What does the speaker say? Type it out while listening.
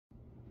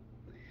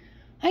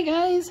Hi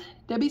guys,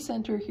 Debbie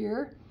Center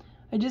here.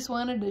 I just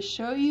wanted to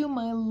show you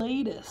my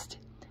latest.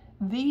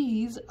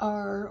 These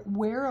are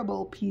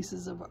wearable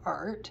pieces of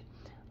art,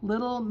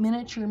 little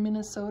miniature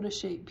Minnesota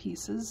shaped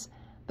pieces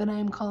that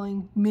I'm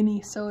calling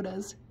mini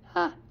sodas.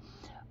 Ha!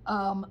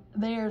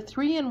 They are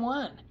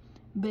 3-in-1.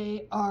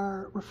 They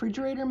are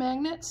refrigerator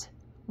magnets,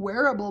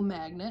 wearable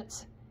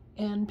magnets,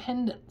 and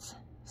pendants.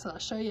 So I'll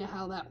show you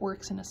how that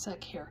works in a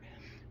sec here.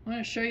 I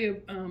want to show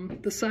you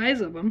the size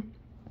of them.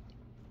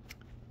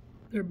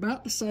 They're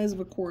about the size of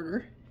a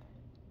quarter.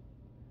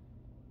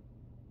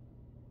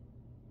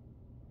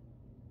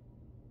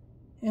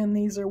 And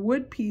these are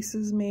wood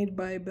pieces made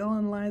by Bill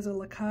and Liza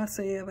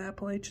Lacasse of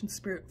Appalachian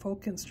Spirit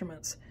Folk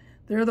Instruments.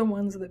 They're the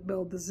ones that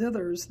build the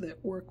zithers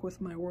that work with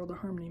my World of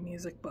Harmony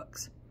music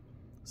books.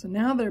 So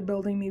now they're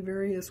building me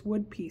various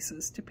wood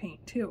pieces to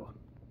paint too.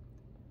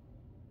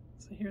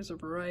 So here's a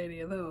variety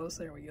of those.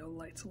 There we go,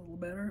 light's a little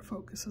better,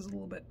 focus is a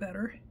little bit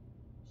better.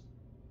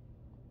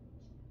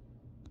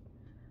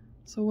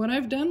 So what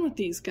I've done with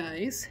these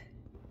guys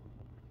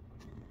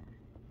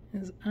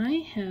is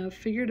I have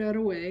figured out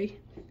a way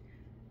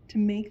to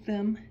make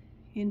them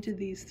into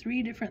these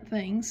 3 different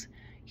things.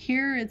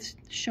 Here it's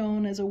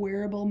shown as a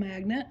wearable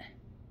magnet.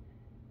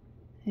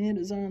 It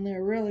is on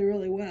there really,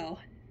 really well.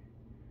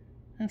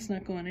 That's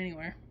not going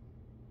anywhere.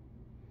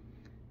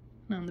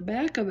 And on the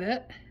back of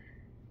it,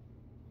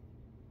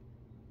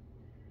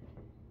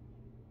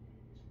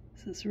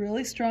 it's this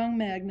really strong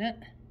magnet.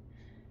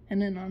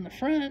 And then on the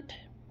front,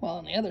 well,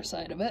 on the other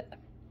side of it,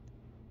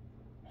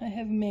 I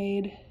have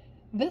made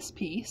this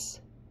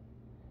piece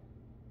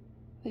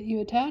that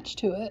you attach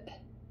to it.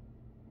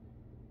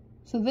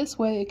 So this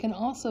way it can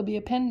also be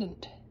a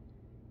pendant.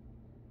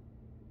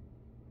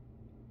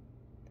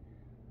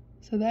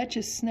 So that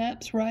just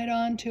snaps right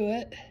onto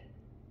it,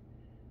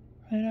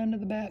 right onto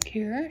the back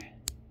here.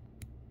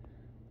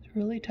 It's a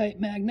really tight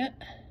magnet.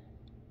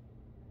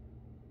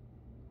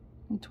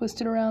 And twist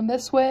it around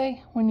this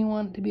way when you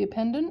want it to be a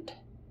pendant,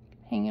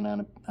 hanging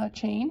on a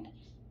chain.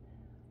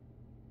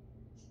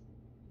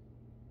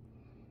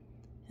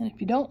 And if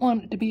you don't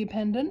want it to be a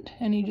pendant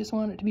and you just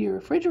want it to be a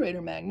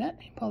refrigerator magnet,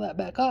 you pull that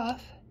back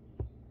off.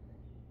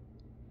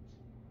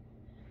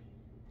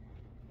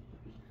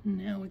 And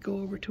now we go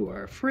over to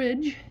our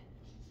fridge.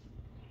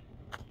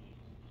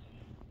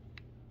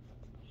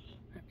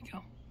 There we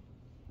go.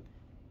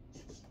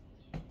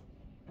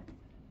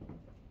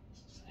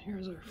 So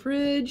here's our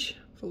fridge,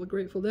 full of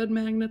Grateful Dead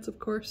magnets, of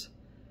course.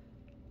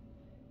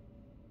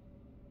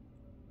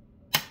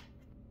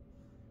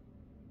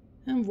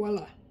 And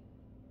voila,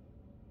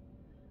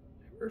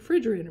 a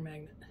refrigerator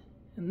magnet.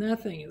 And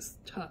that thing is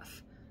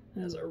tough.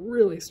 It has a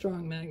really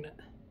strong magnet.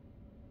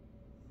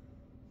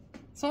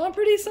 So I'm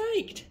pretty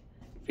psyched.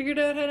 Figured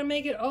out how to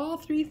make it all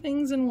 3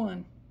 things in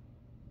one.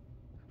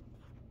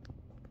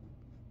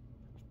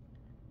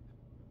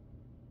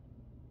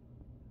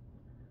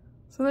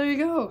 So there you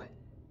go.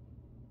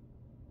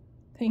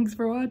 Thanks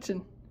for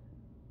watching.